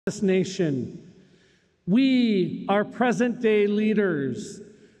this nation. We are present-day leaders.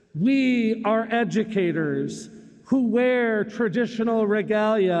 We are educators who wear traditional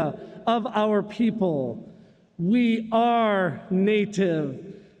regalia of our people. We are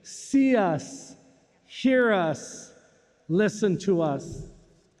Native. See us, hear us, listen to us.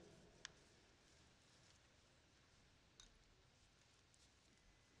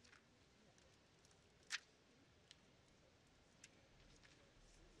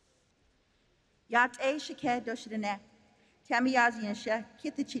 Yat a shike doshidene. Tamiyazian she,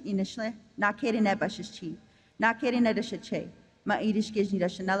 kitachit in a shle, not kidding at bushes chi, not kidding at a shache, my Edish gives the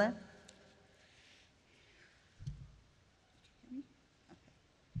Chanela.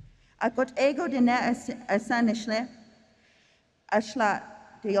 I got ego de ne a san ishle, ashla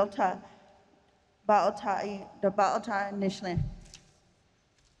deota, baota, the baota nishle.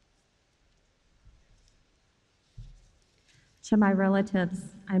 To my relatives,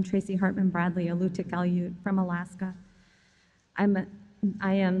 I'm Tracy Hartman Bradley, a Lutic Aleut from Alaska. I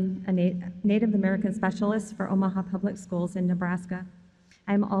am a Native American specialist for Omaha Public Schools in Nebraska.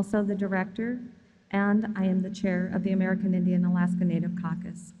 I'm also the director, and I am the chair of the American Indian Alaska Native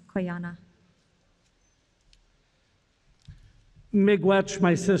Caucus, Koyana. Miigwech,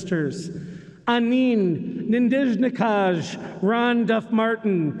 my sisters. Anin, Nindijnikaj, Ron Duff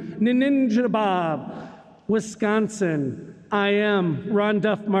Martin, Ninninjabab, Wisconsin. I am Ron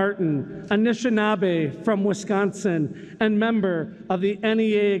Duff Martin, Anishinaabe from Wisconsin and member of the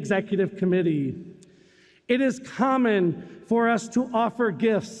NEA Executive Committee. It is common for us to offer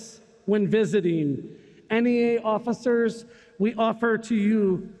gifts when visiting. NEA officers, we offer to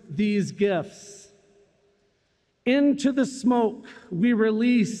you these gifts. Into the smoke, we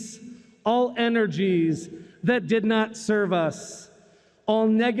release all energies that did not serve us, all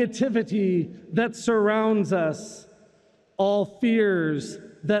negativity that surrounds us, all fears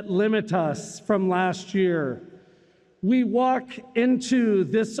that limit us from last year. We walk into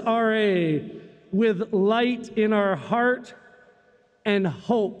this RA with light in our heart and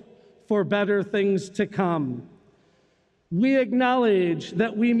hope for better things to come. We acknowledge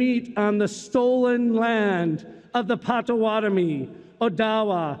that we meet on the stolen land of the Potawatomi,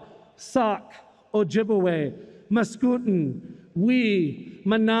 Odawa, Sauk, Ojibwe, Mascoutin, we,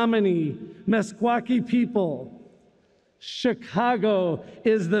 Menominee, Meskwaki people. Chicago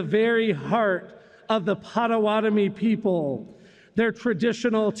is the very heart of the Potawatomi people, their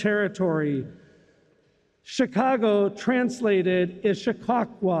traditional territory. Chicago, translated, is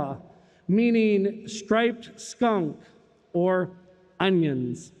Chiquaqua, meaning striped skunk or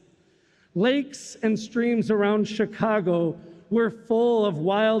onions. Lakes and streams around Chicago were full of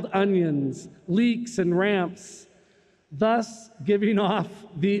wild onions, leeks, and ramps, thus giving off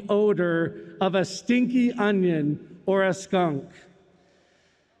the odor of a stinky onion or a skunk.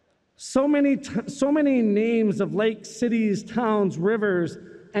 So many names of lakes, cities, towns, rivers,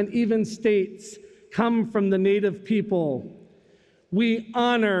 and even states come from the Native people. We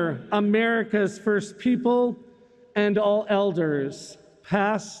honor America's first people and all elders,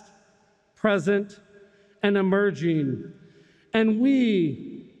 past, present, and emerging. And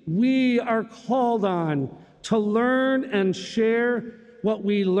we are called on to learn and share what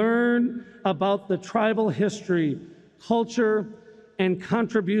we learn about the tribal history, culture, and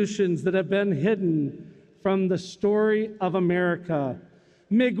contributions that have been hidden from the story of America.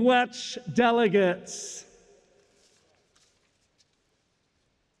 Miigwech delegates.